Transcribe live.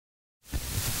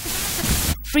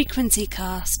Frequency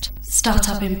Cast.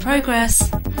 Startup in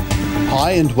progress.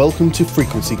 Hi and welcome to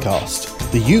Frequency Cast,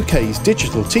 the UK's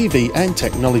digital TV and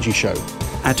technology show.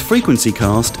 At Frequency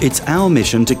Cast, it's our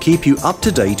mission to keep you up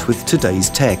to date with today's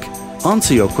tech,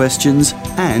 answer your questions,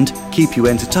 and keep you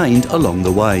entertained along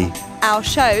the way. Our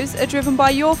shows are driven by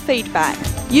your feedback.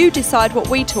 You decide what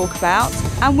we talk about,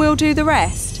 and we'll do the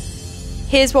rest.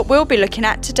 Here's what we'll be looking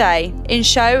at today in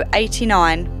show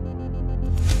 89.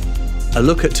 A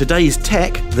look at today's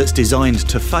tech that's designed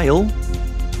to fail.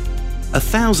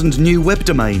 1,000 new web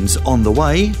domains on the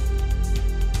way.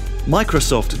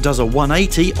 Microsoft does a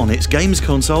 180 on its games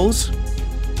consoles.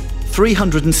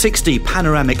 360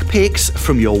 panoramic pics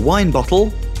from your wine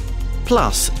bottle.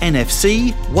 Plus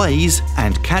NFC, Waze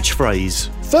and catchphrase.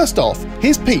 First off,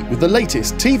 here's Pete with the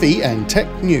latest TV and tech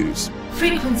news.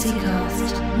 Frequency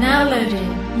Cast. Now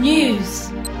loading. News.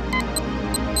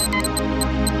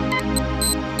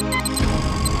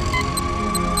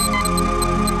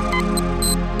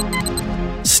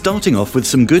 Starting off with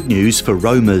some good news for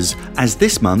roamers, as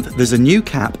this month there's a new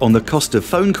cap on the cost of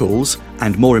phone calls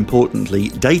and, more importantly,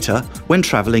 data when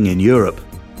travelling in Europe.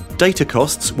 Data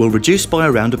costs will reduce by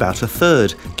around about a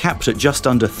third, capped at just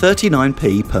under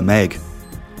 39p per meg.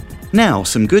 Now,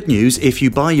 some good news if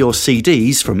you buy your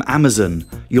CDs from Amazon.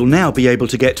 You'll now be able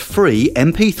to get free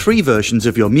MP3 versions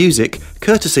of your music,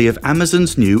 courtesy of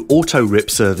Amazon's new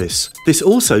auto-rip service. This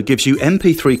also gives you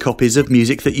MP3 copies of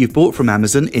music that you've bought from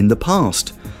Amazon in the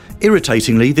past.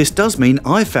 Irritatingly, this does mean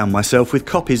I've found myself with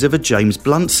copies of a James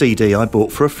Blunt CD I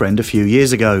bought for a friend a few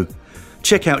years ago.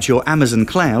 Check out your Amazon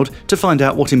cloud to find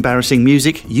out what embarrassing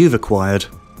music you've acquired.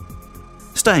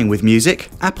 Staying with music,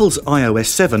 Apple's iOS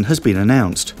 7 has been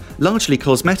announced. Largely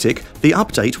cosmetic, the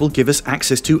update will give us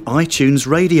access to iTunes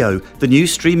Radio, the new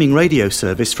streaming radio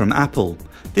service from Apple.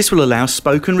 This will allow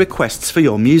spoken requests for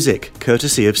your music,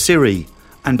 courtesy of Siri.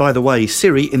 And by the way,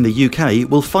 Siri in the UK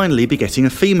will finally be getting a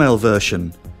female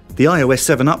version. The iOS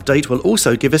 7 update will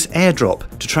also give us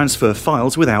AirDrop to transfer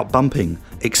files without bumping.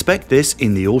 Expect this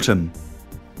in the autumn.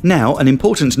 Now, an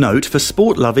important note for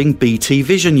sport-loving BT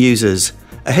Vision users.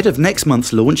 Ahead of next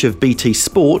month's launch of BT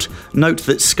Sport, note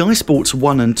that Sky Sports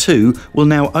 1 and 2 will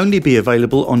now only be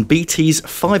available on BT's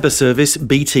fibre service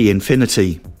BT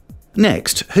Infinity.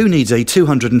 Next, who needs a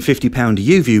 £250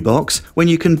 UView box when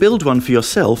you can build one for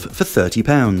yourself for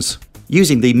 £30?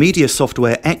 Using the media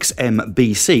software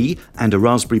XMBC and a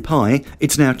Raspberry Pi,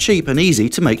 it's now cheap and easy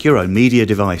to make your own media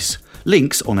device.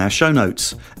 Links on our show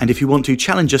notes. And if you want to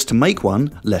challenge us to make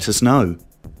one, let us know.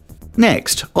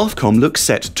 Next, Ofcom looks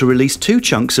set to release 2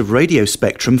 chunks of radio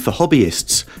spectrum for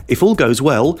hobbyists. If all goes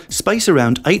well, space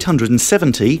around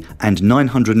 870 and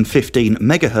 915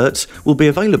 MHz will be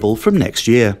available from next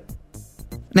year.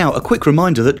 Now, a quick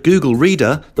reminder that Google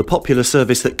Reader, the popular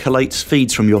service that collates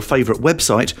feeds from your favourite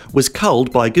website, was culled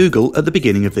by Google at the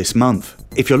beginning of this month.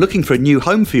 If you're looking for a new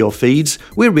home for your feeds,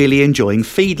 we're really enjoying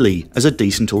Feedly as a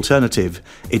decent alternative.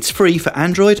 It's free for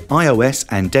Android, iOS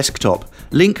and desktop.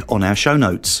 Link on our show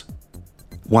notes.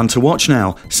 One to watch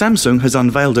now. Samsung has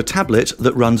unveiled a tablet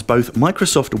that runs both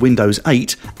Microsoft Windows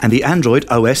 8 and the Android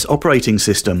OS operating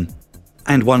system.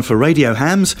 And one for radio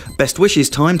hams, best wishes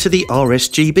time to the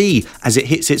RSGB as it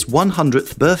hits its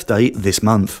 100th birthday this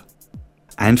month.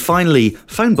 And finally,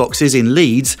 phone boxes in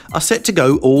Leeds are set to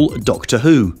go all Doctor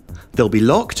Who. They'll be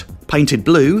locked, painted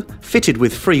blue, fitted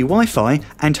with free Wi-Fi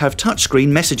and have touchscreen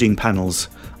messaging panels.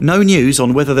 No news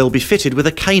on whether they'll be fitted with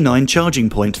a K9 charging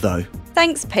point though.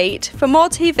 Thanks, Pete. For more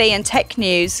TV and tech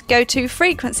news, go to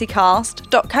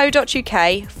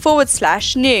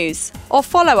frequencycast.co.uk/news or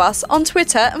follow us on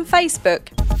Twitter and Facebook.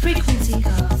 Frequency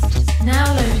Cast.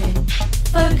 Now loading.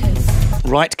 Focus.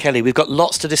 Right, Kelly, we've got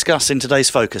lots to discuss in today's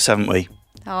Focus, haven't we?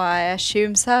 Oh, I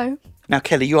assume so. Now,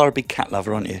 Kelly, you are a big cat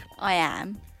lover, aren't you? I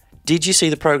am. Did you see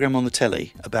the programme on the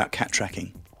telly about cat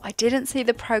tracking? I didn't see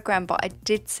the programme, but I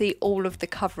did see all of the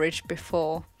coverage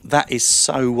before. That is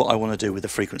so what I want to do with the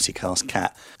Frequency Cast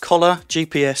cat. Collar,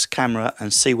 GPS, camera,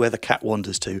 and see where the cat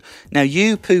wanders to. Now,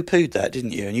 you poo-pooed that,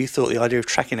 didn't you? And you thought the idea of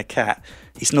tracking a cat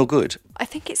is no good. I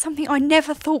think it's something I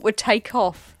never thought would take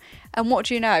off. And what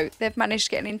do you know? They've managed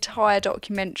to get an entire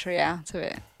documentary out of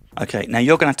it. OK, now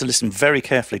you're going to have to listen very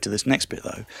carefully to this next bit,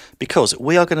 though, because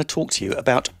we are going to talk to you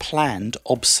about planned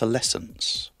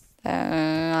obsolescence.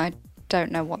 I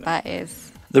don't know what that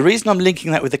is. The reason I'm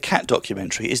linking that with the cat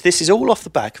documentary is this is all off the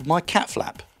back of my cat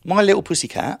flap. My little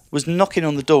pussycat was knocking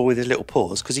on the door with his little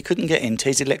paws because he couldn't get into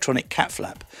his electronic cat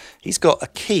flap. He's got a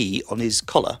key on his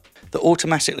collar that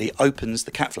automatically opens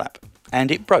the cat flap.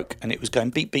 And it broke, and it was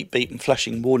going beep, beep, beep and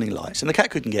flashing warning lights, and the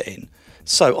cat couldn't get in.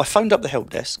 So I phoned up the help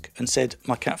desk and said,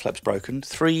 my cat flap's broken.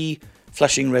 3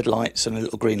 flashing red lights and a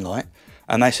little green light.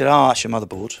 And they said, that's your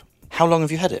motherboard. How long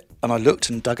have you had it? And I looked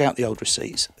and dug out the old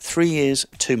receipts. 3 years,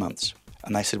 2 months.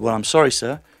 And they said, well, I'm sorry,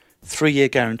 sir. 3-year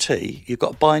guarantee. You've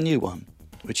got to buy a new one,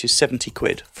 which is 70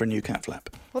 quid for a new cat flap.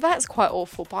 Well, that's quite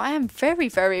awful, but I am very,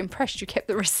 very impressed you kept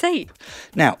the receipt.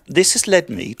 Now, this has led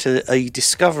me to a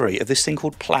discovery of this thing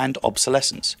called planned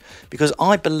obsolescence, because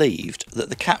I believed that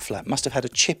the cat flap must have had a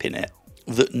chip in it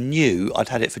that knew I'd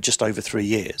had it for just over 3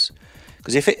 years.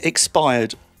 Because if it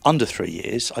expired under 3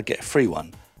 years, I'd get a free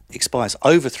one. It expires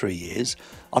over 3 years,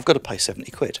 I've got to pay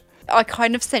 70 quid. I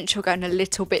kind of sense you're going a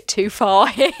little bit too far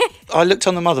here. I looked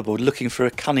on the motherboard looking for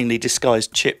a cunningly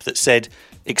disguised chip that said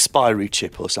expiry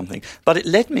chip or something, but it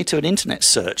led me to an internet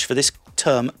search for this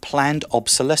term planned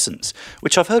obsolescence,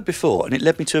 which I've heard before, and it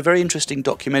led me to a very interesting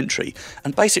documentary.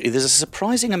 And basically there's a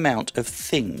surprising amount of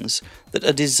things that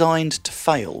are designed to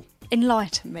fail.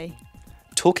 Enlighten me.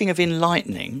 Talking of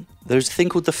enlightening, there's a thing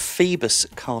called the Phoebus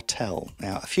Cartel.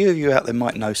 Now, a few of you out there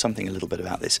might know something a little bit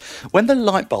about this. When the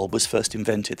light bulb was first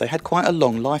invented, they had quite a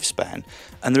long lifespan,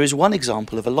 and there is one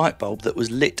example of a light bulb that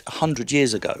was lit 100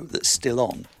 years ago that's still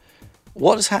on.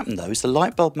 What has happened, though, is the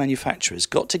light bulb manufacturers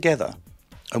got together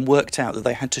and worked out that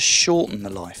they had to shorten the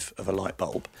life of a light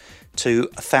bulb to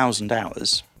 1,000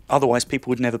 hours. Otherwise,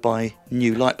 people would never buy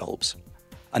new light bulbs.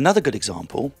 Another good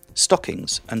example,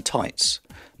 stockings and tights.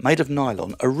 Made of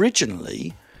nylon.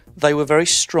 Originally, they were very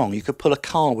strong. You could pull a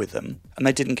car with them, and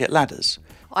they didn't get ladders.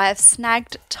 I have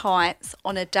snagged tights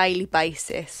on a daily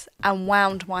basis and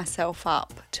wound myself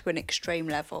up to an extreme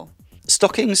level.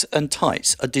 Stockings and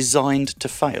tights are designed to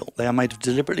fail. They are made of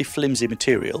deliberately flimsy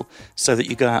material so that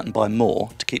you go out and buy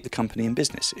more to keep the company in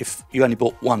business. If you only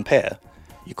bought one pair,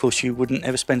 of course you wouldn't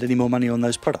ever spend any more money on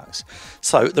those products.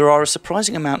 So there are a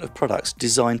surprising amount of products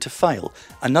designed to fail.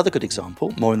 Another good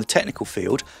example, more in the technical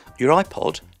field, your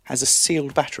iPod has a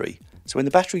sealed battery. So when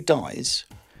the battery dies,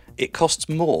 it costs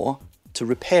more to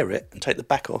repair it and take the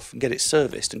back off and get it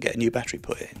serviced and get a new battery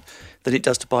put in than it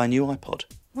does to buy a new iPod.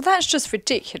 Well, that's just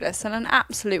ridiculous and an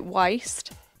absolute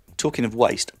waste. Talking of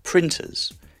waste,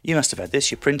 printers. You must have had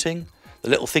this, you're printing. The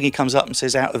little thingy comes up and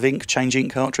says out of ink, change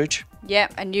ink cartridge.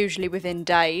 Yep, and usually within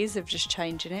days of just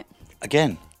changing it.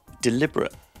 Again,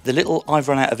 deliberate. The little I've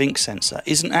run out of ink sensor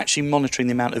isn't actually monitoring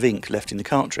the amount of ink left in the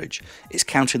cartridge, it's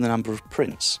counting the number of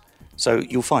prints. So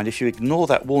you'll find if you ignore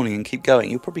that warning and keep going,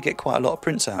 you'll probably get quite a lot of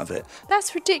prints out of it.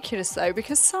 That's ridiculous though,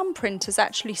 because some printers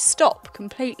actually stop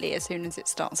completely as soon as it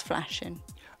starts flashing.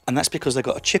 And that's because they've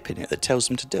got a chip in it that tells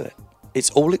them to do it. It's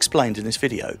all explained in this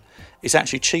video. It's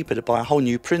actually cheaper to buy a whole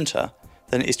new printer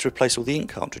than it is to replace all the ink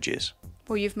cartridges.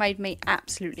 Well, you've made me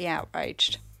absolutely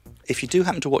outraged. If you do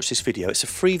happen to watch this video, it's a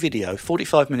free video,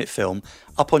 45-minute film,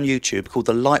 up on YouTube called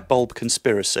The Light Bulb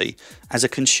Conspiracy. As a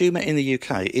consumer in the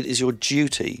UK, it is your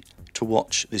duty to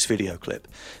watch this video clip.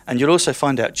 And you'll also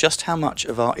find out just how much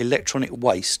of our electronic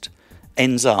waste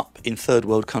ends up in third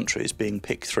world countries being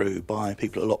picked through by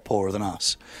people a lot poorer than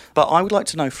us. But I would like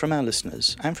to know from our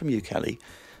listeners, and from you, Kelly,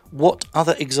 what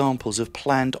other examples of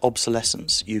planned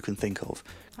obsolescence you can think of.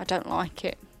 I don't like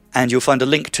it. And you'll find a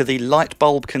link to the light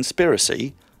bulb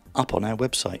conspiracy up on our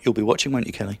website. You'll be watching, won't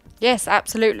you, Kelly? Yes,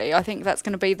 absolutely. I think that's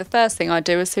going to be the first thing I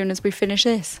do as soon as we finish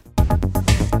this.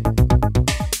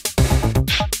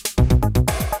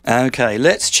 Okay,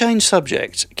 let's change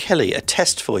subject. Kelly, a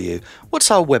test for you.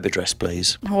 What's our web address,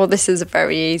 please? Well, this is a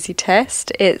very easy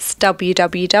test. It's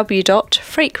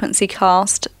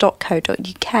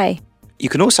www.frequencycast.co.uk. You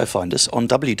can also find us on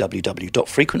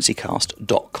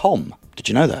www.frequencycast.com. Did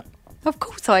you know that? Of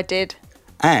course I did.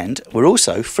 And we're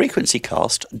also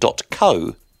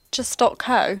frequencycast.co. Just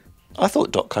 .co? I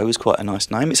thought .co was quite a nice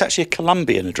name. It's actually a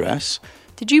Colombian address.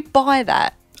 Did you buy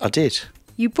that? I did.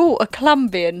 You bought a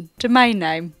Colombian domain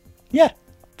name? Yeah.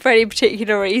 For any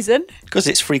particular reason? Because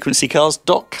it's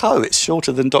frequencycast.co. It's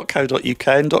shorter than .co.uk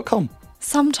and .com.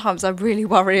 Sometimes I really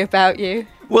worry about you.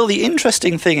 Well, the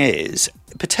interesting thing is,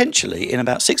 potentially in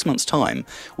about 6 months' time,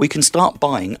 we can start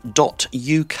buying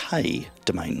 .uk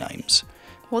domain names.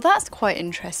 Well, that's quite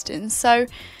interesting. So,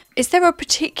 is there a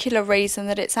particular reason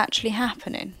that it's actually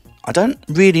happening? I don't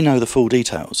really know the full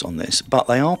details on this, but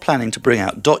they are planning to bring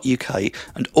out .uk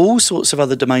and all sorts of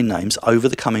other domain names over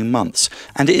the coming months.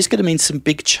 And it is going to mean some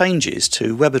big changes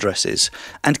to web addresses.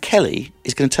 And Kelly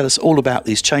is going to tell us all about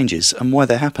these changes and why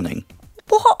they're happening.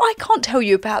 What? I can't tell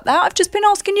you about that. I've just been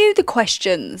asking you the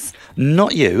questions.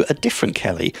 Not you, a different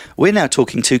Kelly. We're now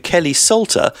talking to Kelly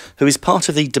Salter, who is part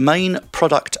of the Domain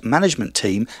Product Management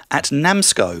team at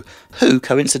Namsco, who,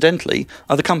 coincidentally,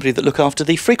 are the company that look after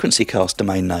the FrequencyCast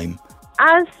domain name.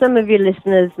 As some of your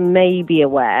listeners may be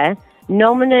aware,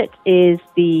 Nominate is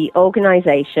the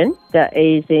organisation that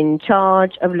is in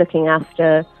charge of looking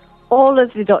after all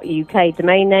of the .uk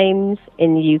domain names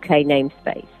in the UK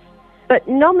namespace. But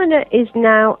Nominate is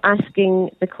now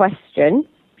asking the question,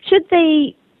 should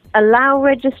they allow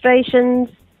registrations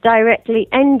directly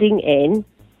ending in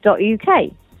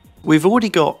 .uk? We've already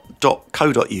got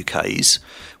 .co.uk's.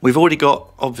 We've already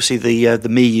got, obviously, the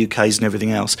me UK's and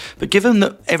everything else. But given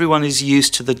that everyone is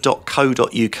used to the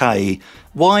 .co.uk,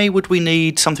 why would we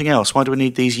need something else? Why do we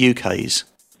need these UK's?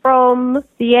 From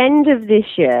the end of this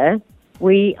year,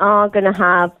 we are going to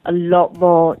have a lot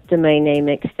more domain name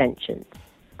extensions.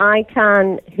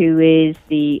 ICANN, who is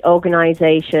the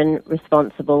organisation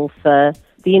responsible for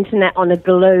the internet on a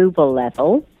global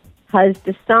level, has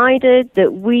decided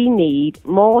that we need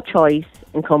more choice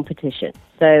and competition.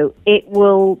 So it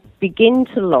will begin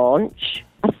to launch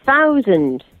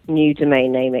 1,000 new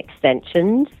domain name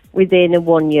extensions within a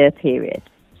 1-year period,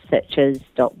 such as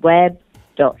 .web,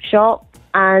 .shop,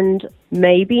 and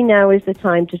maybe now is the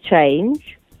time to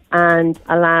change and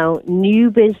allow new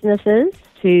businesses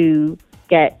to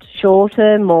get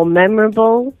shorter, more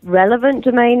memorable, relevant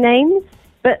domain names.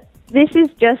 But this is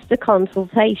just a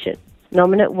consultation.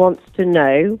 Nominate wants to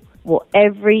know what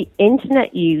every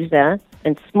internet user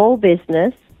and small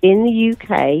business in the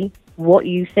UK, what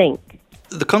you think.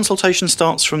 The consultation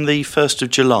starts from the 1st of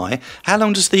July. How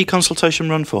long does the consultation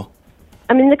run for?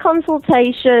 I mean, the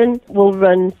consultation will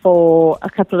run for a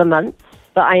couple of months,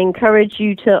 but I encourage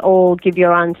you to all give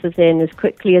your answers in as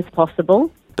quickly as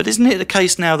possible. But isn't it the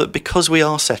case now that because we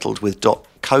are settled with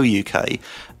 .co.uk,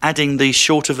 adding these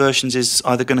shorter versions is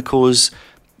either going to cause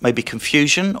maybe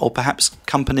confusion or perhaps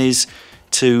companies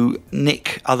to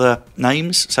nick other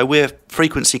names? So we're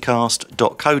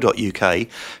frequencycast.co.uk.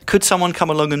 Could someone come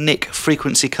along and nick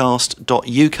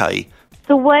frequencycast.uk?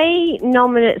 The way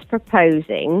Nominate's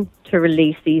proposing to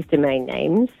release these domain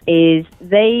names is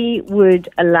they would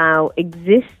allow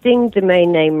existing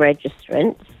domain name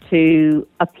registrants to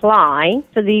apply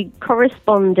for the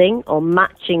corresponding or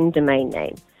matching domain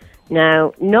name.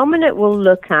 Now, Nominate will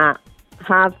look at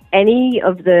have any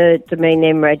of the domain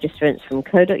name registrants from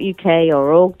co.uk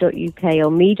or org.uk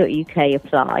or me.uk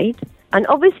applied. And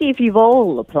obviously, if you've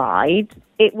all applied,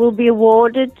 it will be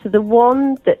awarded to the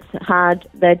one that's had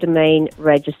their domain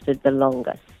registered the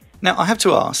longest. Now, I have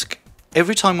to ask,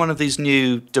 every time one of these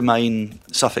new domain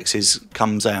suffixes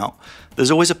comes out, there's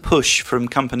always a push from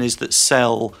companies that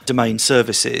sell domain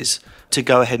services to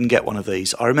go ahead and get one of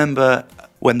these. I remember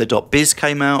when the .biz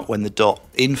came out, when the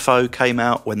 .info came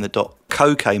out, when the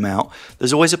 .co came out,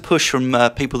 there's always a push from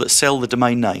people that sell the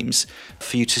domain names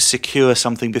for you to secure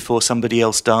something before somebody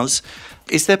else does.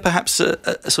 Is there perhaps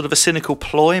a sort of a cynical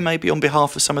ploy maybe on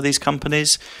behalf of some of these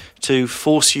companies to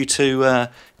force you to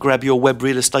grab your web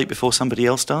real estate before somebody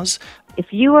else does?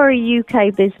 If you are a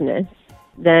UK business,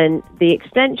 then the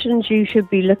extensions you should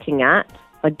be looking at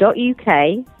are .uk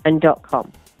and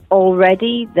 .com.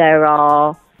 Already there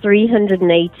are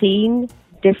 318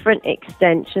 different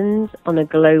extensions on a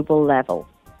global level.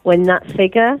 When that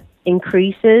figure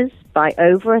increases by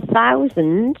over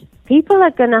 1,000, people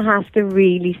are going to have to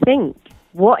really think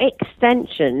what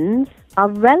extensions are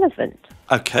relevant.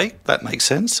 Okay, that makes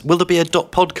sense. Will there be a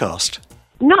 .podcast?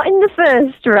 Not in the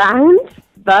first round,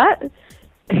 but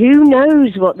who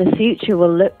knows what the future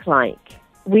will look like.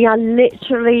 We are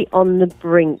literally on the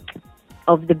brink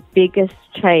of the biggest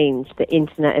change the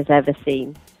internet has ever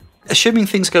seen. Assuming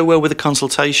things go well with the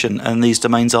consultation and these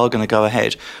domains are going to go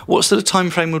ahead, what sort of time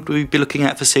frame would we be looking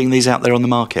at for seeing these out there on the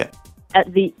market?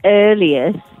 At the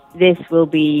earliest, this will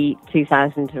be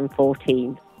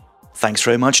 2014. Thanks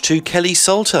very much to Kelly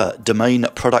Salter, Domain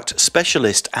Product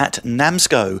Specialist at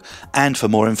NAMSCO. And for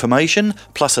more information,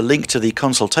 plus a link to the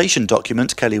consultation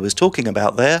document Kelly was talking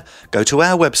about there, go to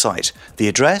our website. The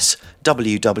address,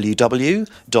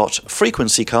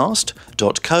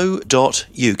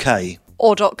 www.frequencycast.co.uk.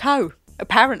 Or .co,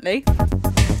 apparently.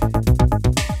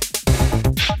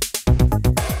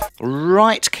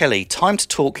 Right, Kelly, time to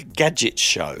talk Gadget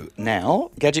Show.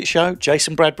 Now, Gadget Show,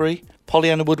 Jason Bradbury,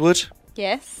 Pollyanna Woodward.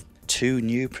 Yes. 2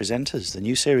 new presenters. The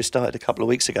new series started a couple of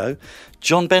weeks ago.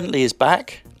 John Bentley is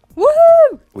back.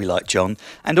 Woohoo! We like John.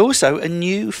 And also a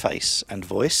new face and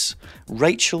voice,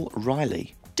 Rachel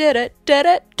Riley. Boo!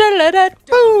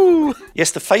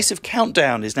 Yes, the face of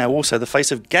Countdown is now also the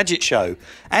face of Gadget Show.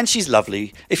 And she's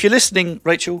lovely. If you're listening,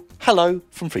 Rachel, hello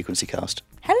from Frequency Cast.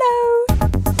 Hello.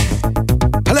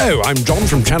 Hello, I'm John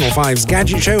from Channel 5's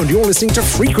Gadget Show, and you're listening to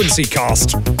Frequency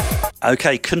Cast.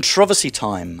 Okay, controversy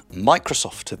time.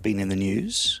 Microsoft have been in the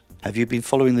news. Have you been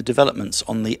following the developments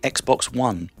on the Xbox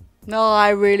One? No, I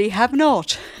really have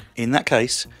not. In that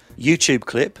case, YouTube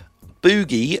clip,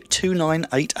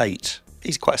 Boogie2988.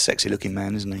 He's quite a sexy looking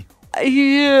man, isn't he?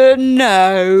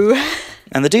 No.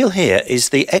 And the deal here is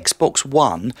the Xbox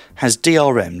One has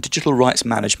DRM, Digital Rights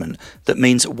Management, that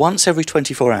means once every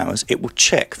 24 hours it will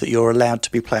check that you're allowed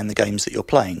to be playing the games that you're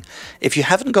playing. If you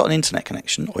haven't got an internet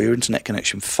connection or your internet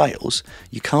connection fails,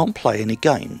 you can't play any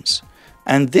games.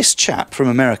 And this chap from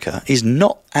America is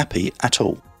not happy at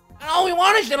all. All we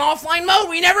want is an offline mode.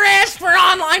 We never asked for an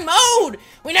online mode.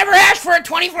 We never asked for a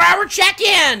 24-hour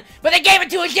check-in. But they gave it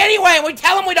to us anyway, and we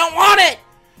tell them we don't want it.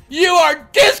 You are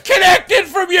disconnected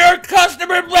from your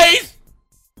customer base.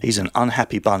 He's an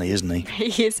unhappy bunny, isn't he?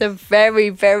 He is a very,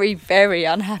 very, very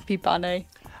unhappy bunny.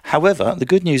 However, the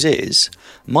good news is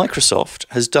Microsoft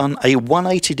has done a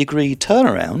 180-degree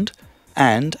turnaround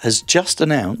and has just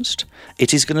announced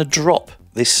it is going to drop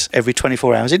this every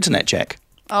 24 hours internet check.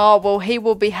 Oh, well, he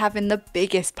will be having the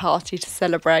biggest party to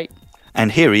celebrate.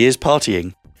 And here he is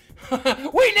partying. We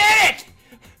did it!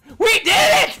 We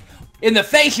did it! In the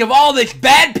face of all this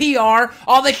bad PR,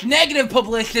 all this negative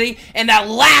publicity, and a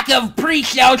lack of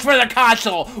pre-sales for the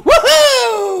console.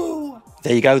 Woohoo!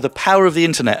 There you go, the power of the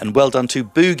internet, and well done to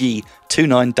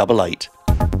Boogie2988.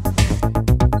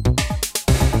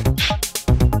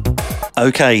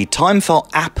 Okay, time for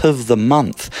App of the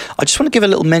Month. I just want to give a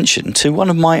little mention to one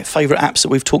of my favourite apps that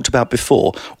we've talked about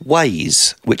before,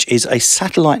 Waze, which is a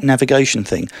satellite navigation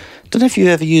thing. Don't know if you've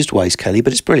ever used Waze, Kelly,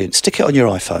 but it's brilliant. Stick it on your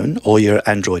iPhone or your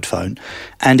Android phone,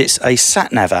 and it's a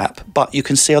sat-nav app, but you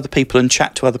can see other people and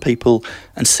chat to other people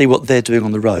and see what they're doing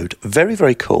on the road. Very,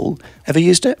 very cool. Ever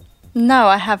used it? No,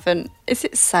 I haven't. Is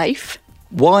it safe?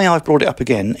 Why I've brought it up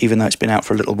again, even though it's been out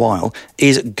for a little while,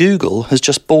 is Google has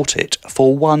just bought it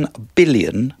for $1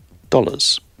 billion.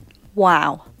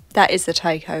 Wow, that is a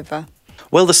takeover.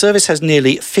 Well, the service has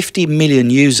nearly 50 million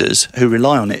users who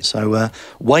rely on it. So,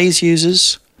 Waze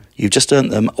users, you've just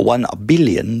earned them $1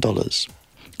 billion.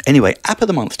 Anyway, App of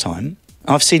the Month time.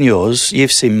 I've seen yours,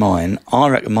 you've seen mine. I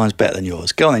reckon mine's better than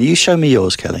yours. Go on then, you show me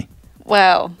yours, Kelly.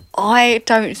 Well, I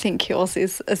don't think yours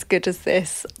is as good as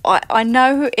this. I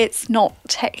know it's not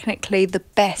technically the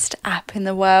best app in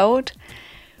the world,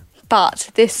 but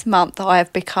this month I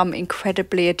have become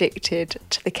incredibly addicted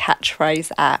to the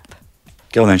Catchphrase app.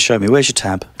 Go on then, show me. Where's your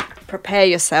tab? Prepare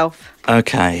yourself.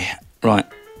 Okay, right.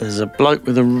 There's a bloke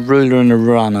with a ruler and a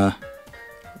runner.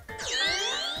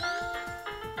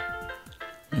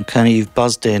 Okay, you've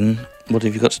buzzed in. What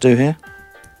have you got to do here?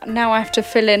 Now I have to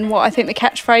fill in what I think the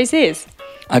catchphrase is.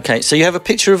 Okay, so you have a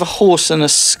picture of a horse and a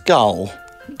skull.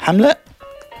 Hamlet?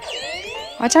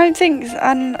 I don't think...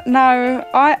 no,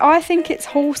 I think it's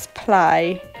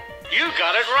horseplay. You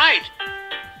got it right.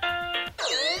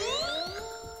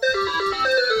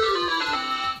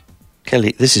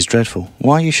 Kelly, this is dreadful.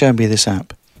 Why are you showing me this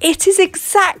app? It is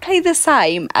exactly the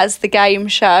same as the game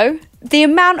show. The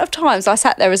amount of times I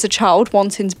sat there as a child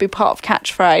wanting to be part of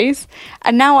Catchphrase,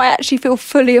 and now I actually feel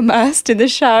fully immersed in the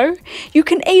show. You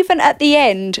can even at the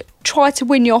end try to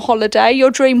win your holiday,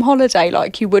 your dream holiday,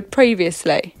 like you would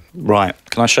previously. Right,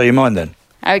 can I show you mine then?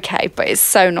 Okay, but it's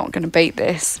so not going to beat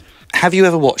this. Have you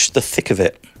ever watched The Thick of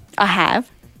It? I have.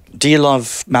 Do you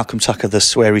love Malcolm Tucker, the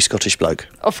sweary Scottish bloke?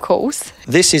 Of course.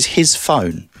 This is his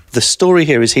phone. The story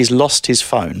here is he's lost his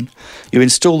phone. You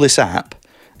install this app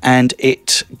and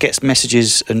it gets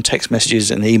messages and text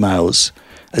messages and emails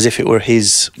as if it were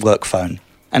his work phone.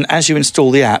 And as you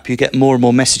install the app, you get more and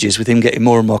more messages with him getting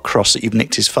more and more cross that you've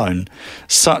nicked his phone.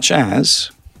 Such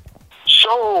as...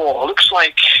 So, looks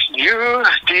like you,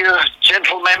 dear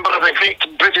gentle member of the great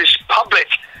British public,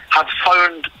 have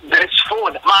found this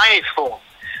phone, my phone.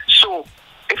 So,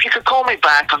 if you could call me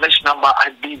back on this number,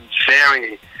 I'd be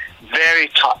very, very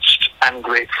touched and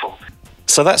grateful.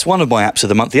 So that's one of my apps of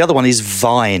the month. The other one is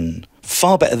Vine.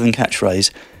 Far better than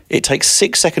Catchphrase. It takes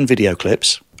 6-second video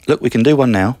clips. Look, we can do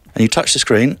one now. And you touch the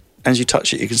screen. As you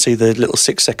touch it, you can see the little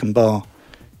 6-second bar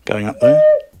going up there.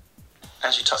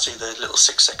 As you touch it, the little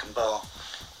 6-second bar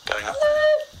going up there.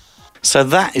 So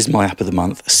that is my app of the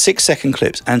month. 6-second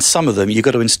clips. And some of them, you've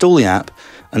got to install the app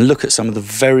and look at some of the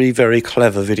very, very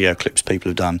clever video clips people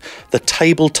have done. The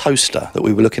table toaster that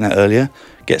we were looking at earlier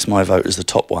gets my vote as the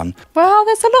top one. Well,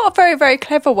 there's a lot of very, very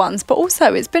clever ones, but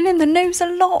also it's been in the news a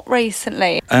lot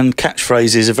recently. And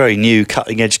Catchphrase is a very new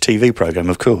cutting-edge TV programme,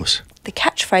 of course. The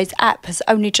Catchphrase app has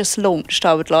only just launched,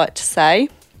 I would like to say.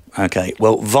 Okay,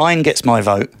 well, Vine gets my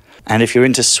vote. And if you're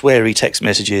into sweary text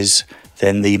messages,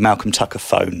 then the Malcolm Tucker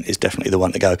phone is definitely the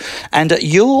one to go. And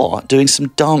you're doing some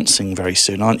dancing very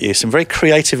soon, aren't you? Some very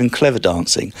creative and clever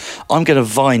dancing. I'm going to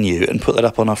Vine you and put that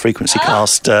up on our Frequency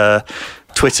Cast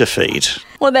Twitter feed.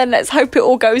 Well, then let's hope it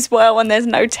all goes well and there's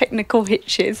no technical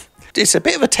hitches. It's a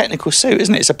bit of a technical suit,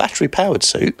 isn't it? It's a battery-powered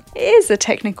suit. It is a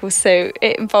technical suit.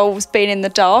 It involves being in the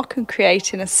dark and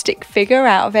creating a stick figure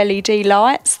out of LED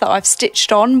lights that I've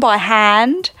stitched on by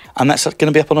hand. And that's going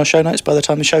to be up on our show notes by the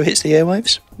time the show hits the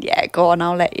airwaves? Yeah, go on,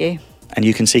 I'll let you. And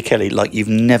you can see Kelly like you've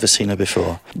never seen her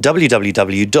before.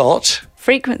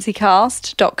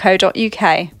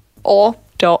 www.frequencycast.co.uk or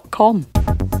 .com.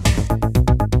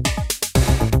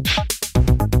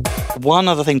 One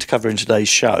other thing to cover in today's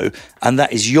show, and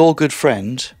that is your good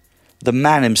friend, the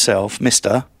man himself,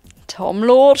 Mr. Tom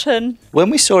Lawton. When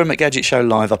we saw him at Gadget Show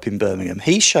Live up in Birmingham,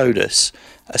 he showed us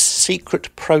a secret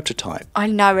prototype. I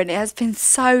know, and it has been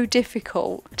so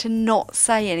difficult to not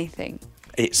say anything.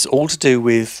 It's all to do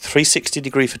with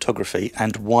 360-degree photography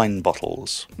and wine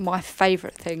bottles. My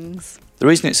favourite things. The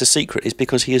reason it's a secret is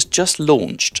because he has just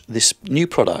launched this new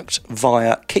product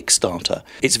via Kickstarter.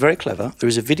 It's very clever. There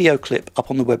is a video clip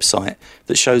up on the website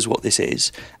that shows what this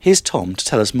is. Here's Tom to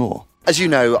tell us more. As you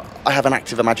know, I have an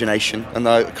active imagination and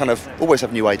I kind of always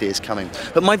have new ideas coming.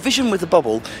 But my vision with the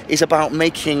bubble is about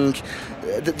making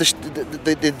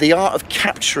the art of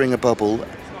capturing a bubble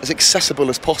as accessible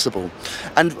as possible.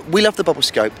 And we love the bubble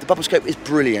scope. The bubble scope is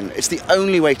brilliant. It's the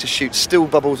only way to shoot still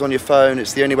bubbles on your phone.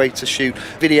 It's the only way to shoot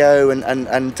video and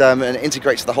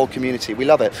integrates the whole community. We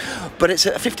love it. But it's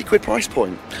at a 50 quid price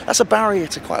point. That's a barrier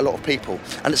to quite a lot of people.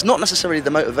 And it's not necessarily the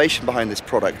motivation behind this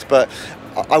product, but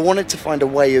I wanted to find a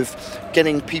way of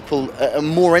getting people at a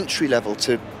more entry level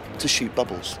to shoot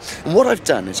bubbles. And what I've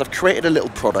done is I've created a little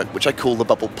product which I call the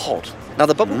Bubble Pod. Now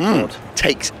the Bubble Pod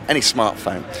takes any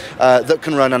smartphone that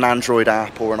can run an Android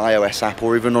app or an iOS app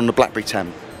or even on the BlackBerry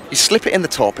 10. You slip it in the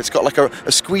top, it's got like a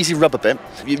squeezy rubber bit.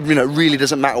 It really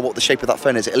doesn't matter what the shape of that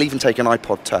phone is, it'll even take an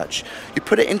iPod Touch. You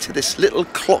put it into this little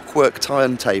clockwork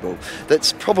turntable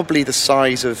that's probably the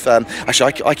size of,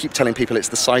 actually I keep telling people it's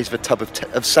the size of a tub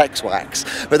of sex wax,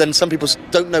 but then some people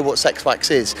don't know what sex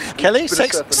wax is. Kelly,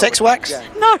 sex wax? Yeah.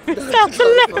 No, it sounds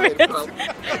hilarious.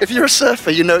 If you're a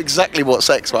surfer, you know exactly what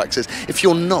sex wax is. If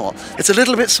you're not, it's a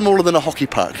little bit smaller than a hockey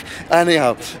puck.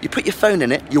 Anyhow, you put your phone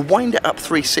in it, you wind it up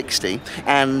 360,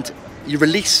 and you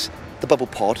release the Bubble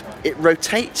Pod. It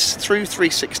rotates through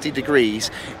 360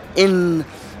 degrees in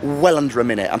well under a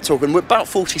minute. I'm talking about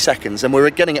 40 seconds, and we're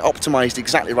getting it optimized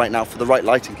exactly right now for the right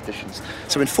lighting conditions.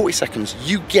 So in 40 seconds,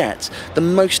 you get the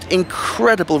most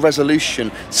incredible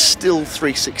resolution, still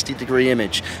 360 degree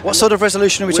image. What sort of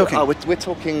resolution are we talking? We're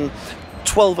talking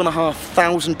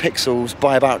 12,500 pixels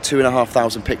by about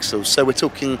 2,500 pixels. So we're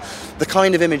talking the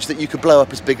kind of image that you could blow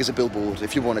up as big as a billboard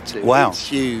if you wanted to. Wow. It's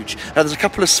huge. Now there's a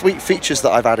couple of sweet features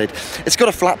that I've added. It's got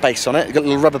a flat base on it, it's got a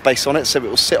little rubber base on it, so it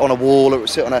will sit on a wall or it will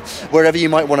sit on wherever you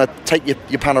might want to take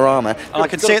your panorama. And I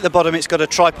can see at the bottom it's got a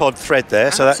tripod thread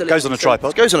there, so that goes on a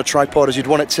tripod. It goes on a tripod as you'd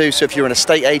want it to, so if you're an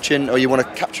estate agent or you want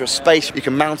to capture a space, you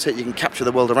can mount it, you can capture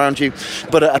the world around you,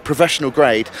 but at a professional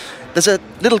grade. There's a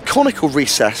little conical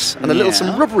recess and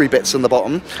some rubbery bits on the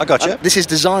bottom. I gotcha. This is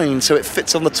designed so it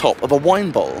fits on the top of a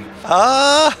wine bottle.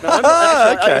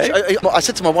 Okay. I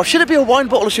said to my wife, should it be a wine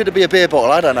bottle or should it be a beer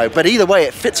bottle? I don't know. But either way,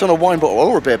 it fits on a wine bottle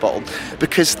or a beer bottle.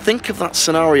 Because think of that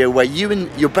scenario where you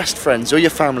and your best friends or your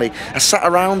family are sat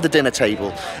around the dinner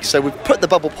table. So we've put the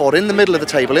Bubble Pod in the middle of the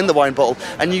table, in the wine bottle,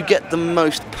 and you get the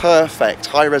most perfect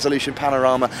high-resolution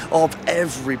panorama of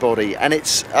everybody. And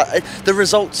it's the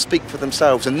results speak for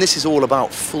themselves. And this is all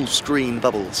about full-screen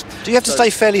bubbles. Do you have to stay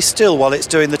fairly still while it's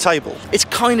doing the table? It's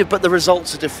kind of, but the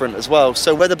results are different as well.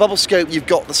 So where the bubble scope, you've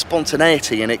got the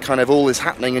spontaneity and it kind of all is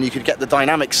happening and you could get the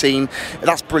dynamic scene.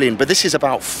 That's brilliant. But this is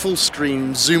about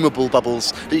full-screen, zoomable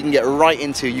bubbles that you can get right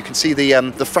into. You can see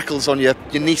the freckles on your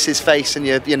niece's face and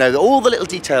all the little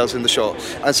details in the shot.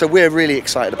 And so we're really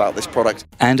excited about this product.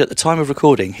 And at the time of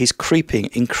recording, he's creeping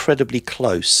incredibly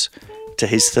close to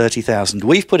his 30,000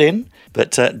 we've put in,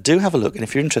 but do have a look, and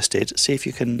if you're interested, see if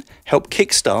you can help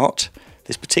kickstart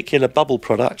this particular bubble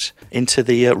product into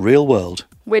the real world.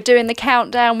 We're doing the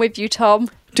countdown with you, Tom.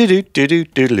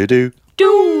 Do-do-do-do-do-do-do.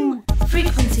 Doom!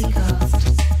 Frequency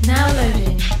Cast. Now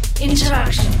loading.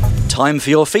 Interaction. Time for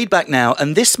your feedback now,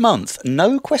 and this month,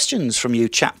 no questions from you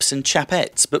chaps and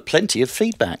chapettes, but plenty of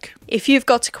feedback. If you've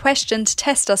got a question to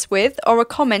test us with or a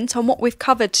comment on what we've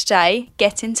covered today,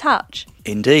 get in touch.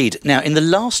 Indeed. Now, in the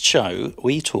last show,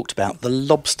 we talked about the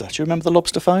Lobster. Do you remember the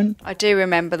Lobster phone? I do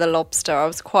remember the Lobster. I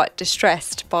was quite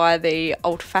distressed by the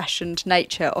old-fashioned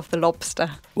nature of the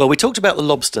Lobster. Well, we talked about the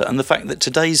Lobster and the fact that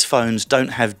today's phones don't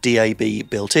have DAB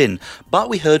built in, but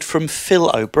we heard from Phil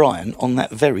O'Brien on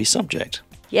that very subject.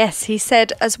 Yes, he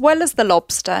said, as well as the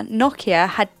Lobster, Nokia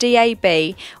had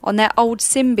DAB on their old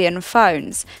Symbian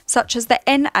phones, such as the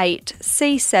N8,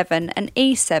 C7 and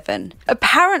E7.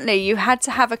 Apparently, you had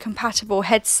to have a compatible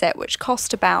headset, which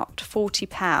cost about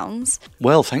 £40.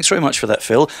 Well, thanks very much for that,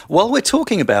 Phil. While we're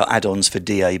talking about add-ons for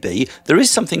DAB, there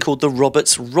is something called the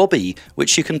Roberts Robbie,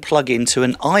 which you can plug into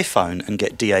an iPhone and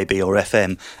get DAB or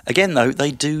FM. Again, though,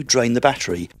 they do drain the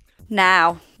battery.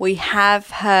 Now, we have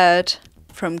heard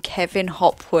from Kevin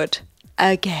Hopwood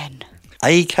again.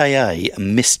 AKA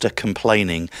Mr.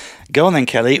 Complaining. Go on then,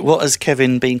 Kelly. What has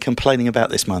Kevin been complaining about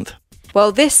this month?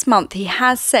 Well, this month he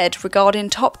has said regarding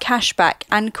Top Cashback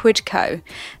and Quidco,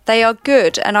 they are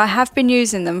good and I have been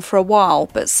using them for a while,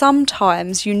 but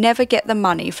sometimes you never get the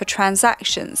money for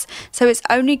transactions, so it's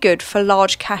only good for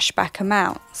large cashback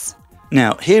amounts.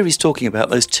 Now, here he's talking about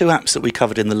those two apps that we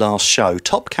covered in the last show,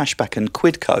 Top Cashback and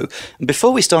Quidco. And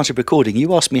before we started recording,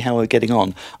 you asked me how we're getting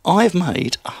on. I've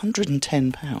made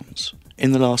 £110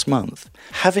 in the last month.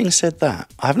 Having said that,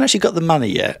 I haven't actually got the money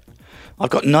yet. I've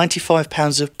got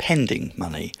 £95 of pending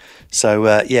money.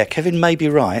 So, Kevin may be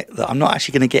right that I'm not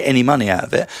actually going to get any money out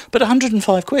of it. But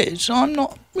 £105, so I'm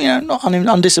not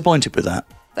undisappointed with that.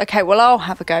 OK, well, I'll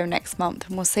have a go next month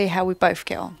and we'll see how we both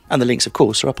get on. And the links, of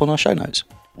course, are up on our show notes.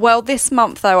 Well, this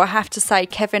month, though, I have to say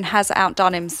Kevin has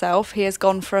outdone himself. He has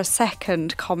gone for a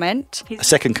second comment. A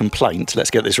second complaint,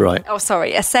 let's get this right. Oh,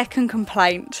 sorry, a second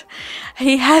complaint.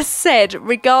 He has said,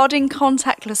 regarding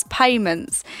contactless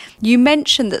payments, you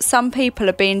mentioned that some people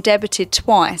are being debited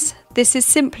twice. This is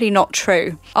simply not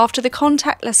true. After the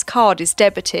contactless card is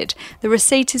debited, the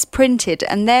receipt is printed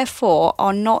and therefore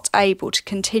are not able to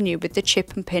continue with the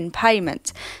chip and PIN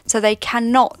payment, so they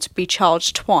cannot be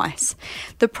charged twice.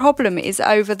 The problem is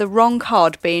over the wrong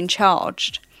card being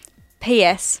charged.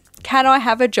 P.S. Can I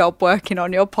have a job working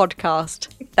on your podcast?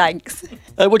 Thanks.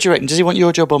 What do you reckon? Does he want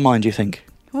your job or mine, do you think?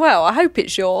 Well, I hope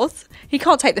it's yours. He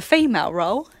can't take the female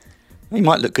role. He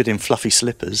might look good in fluffy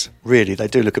slippers. Really, they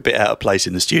do look a bit out of place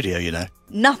in the studio, you know.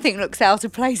 Nothing looks out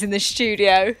of place in the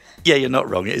studio. Yeah, you're not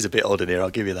wrong. It is a bit odd in here, I'll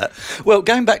give you that. Well,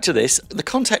 going back to this, the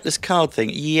contactless card thing,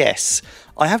 yes.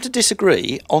 I have to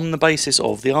disagree on the basis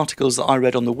of the articles that I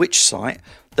read on the Which site,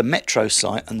 the Metro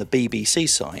site and the BBC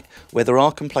site, where there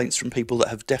are complaints from people that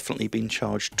have definitely been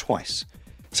charged twice.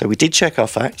 So we did check our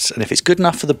facts, and if it's good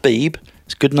enough for the Beeb,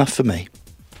 it's good enough for me.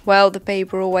 Well, the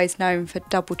Beeb were always known for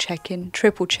double checking,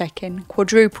 triple checking,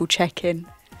 quadruple checking,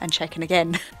 and checking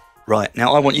again. Right,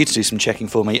 now I want you to do some checking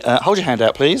for me. Hold your hand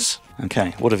out, please.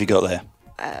 Okay, what have you got there?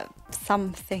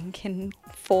 Something in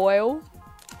foil.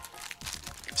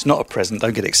 It's not a present,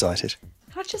 don't get excited.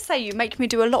 I'll just say you make me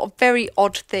do a lot of very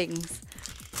odd things.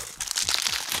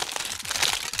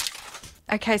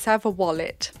 Okay, so I have a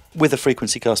wallet. With a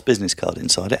Frequency Cast business card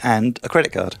inside it and a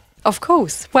credit card. Of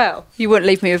course. Well, you wouldn't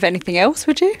leave me with anything else,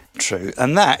 would you? True.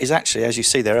 And that is actually, as you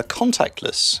see there, a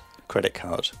contactless credit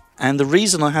card. And the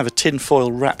reason I have a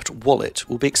tinfoil wrapped wallet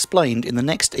will be explained in the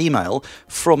next email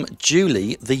from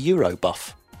Julie the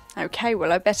Eurobuff. OK,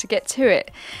 well, I better get to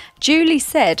it. Julie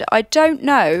said, I don't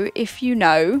know if you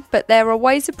know, but there are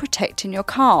ways of protecting your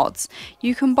cards.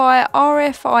 You can buy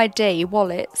RFID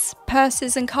wallets,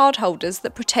 purses and card holders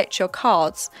that protect your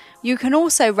cards. You can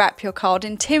also wrap your card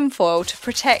in tinfoil to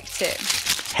protect it.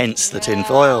 Hence the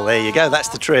tinfoil. There you go, that's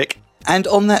the trick. And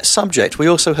on that subject, we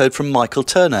also heard from Michael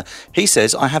Turner. He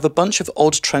says, I have a bunch of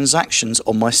odd transactions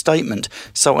on my statement,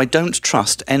 so I don't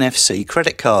trust NFC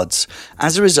credit cards.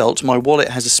 As a result, my wallet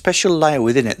has a special layer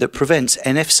within it that prevents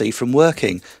NFC from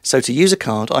working. So to use a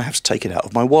card, I have to take it out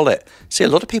of my wallet. See, a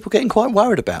lot of people getting quite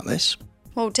worried about this.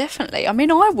 Well, definitely. I mean,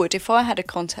 I would if I had a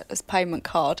contactless payment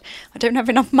card. I don't have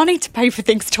enough money to pay for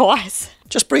things twice.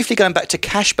 Just briefly going back to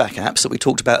cashback apps that we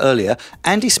talked about earlier,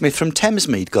 Andy Smith from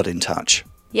Thamesmead got in touch.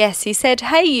 Yes, he said,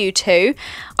 hey you two,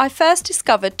 I first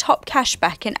discovered Top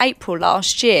Cashback in April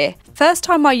last year. First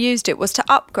time I used it was to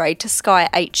upgrade to Sky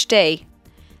HD.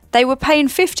 They were paying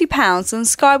 £50 and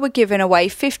Sky were giving away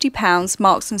 £50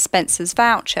 Marks & Spencer's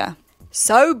voucher.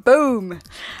 So boom!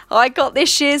 I got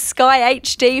this year's Sky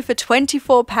HD for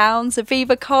 £24.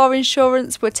 Aviva car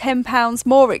insurance were £10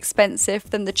 more expensive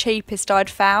than the cheapest I'd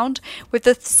found. With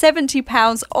the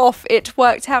 £70 off, it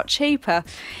worked out cheaper.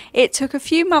 It took a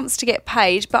few months to get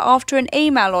paid, but after an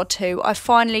email or two, I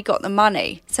finally got the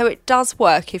money. So it does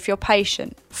work if you're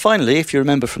patient. Finally, if you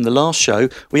remember from the last show,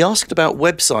 we asked about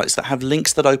websites that have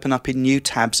links that open up in new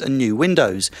tabs and new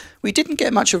windows. We didn't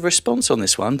get much of a response on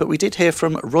this one, but we did hear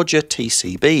from Roger T.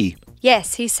 TCB.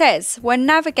 Yes, he says, when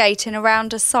navigating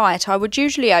around a site, I would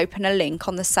usually open a link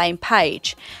on the same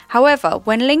page. However,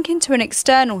 when linking to an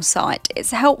external site,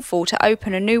 it's helpful to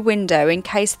open a new window in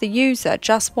case the user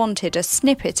just wanted a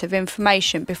snippet of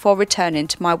information before returning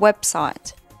to my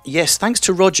website. Yes, thanks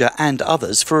to Roger and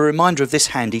others for a reminder of this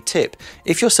handy tip.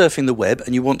 If you're surfing the web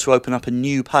and you want to open up a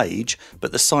new page,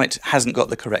 but the site hasn't got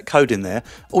the correct code in there,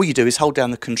 all you do is hold down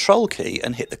the Control key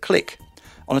and hit the click.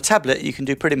 On a tablet, you can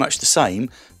do pretty much the same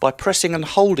by pressing and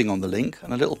holding on the link,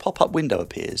 and a little pop-up window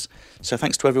appears. So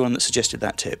thanks to everyone that suggested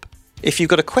that tip. If you've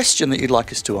got a question that you'd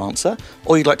like us to answer,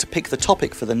 or you'd like to pick the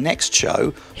topic for the next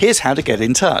show, here's how to get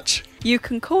in touch. You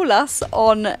can call us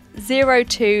on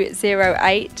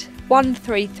 0208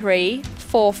 133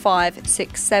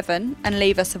 4567 and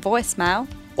leave us a voicemail.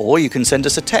 Or you can send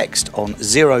us a text on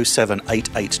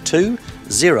 07882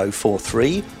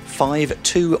 043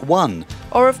 521.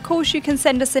 Or of course you can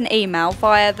send us an email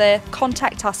via the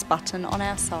Contact Us button on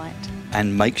our site.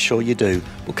 And make sure you do.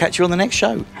 We'll catch you on the next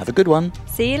show. Have a good one.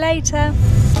 See you later.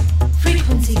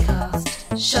 Frequency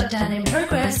Cast. Shutdown in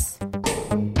progress.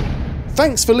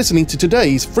 Thanks for listening to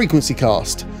today's Frequency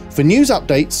Cast. For news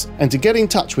updates and to get in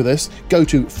touch with us, go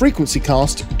to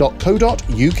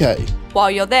frequencycast.co.uk.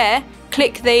 While you're there,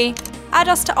 click the Add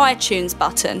Us to iTunes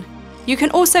button. You can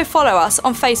also follow us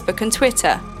on Facebook and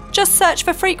Twitter. Just search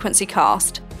for Frequency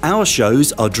Cast. Our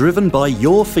shows are driven by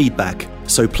your feedback,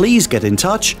 so please get in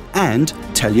touch and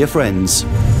tell your friends.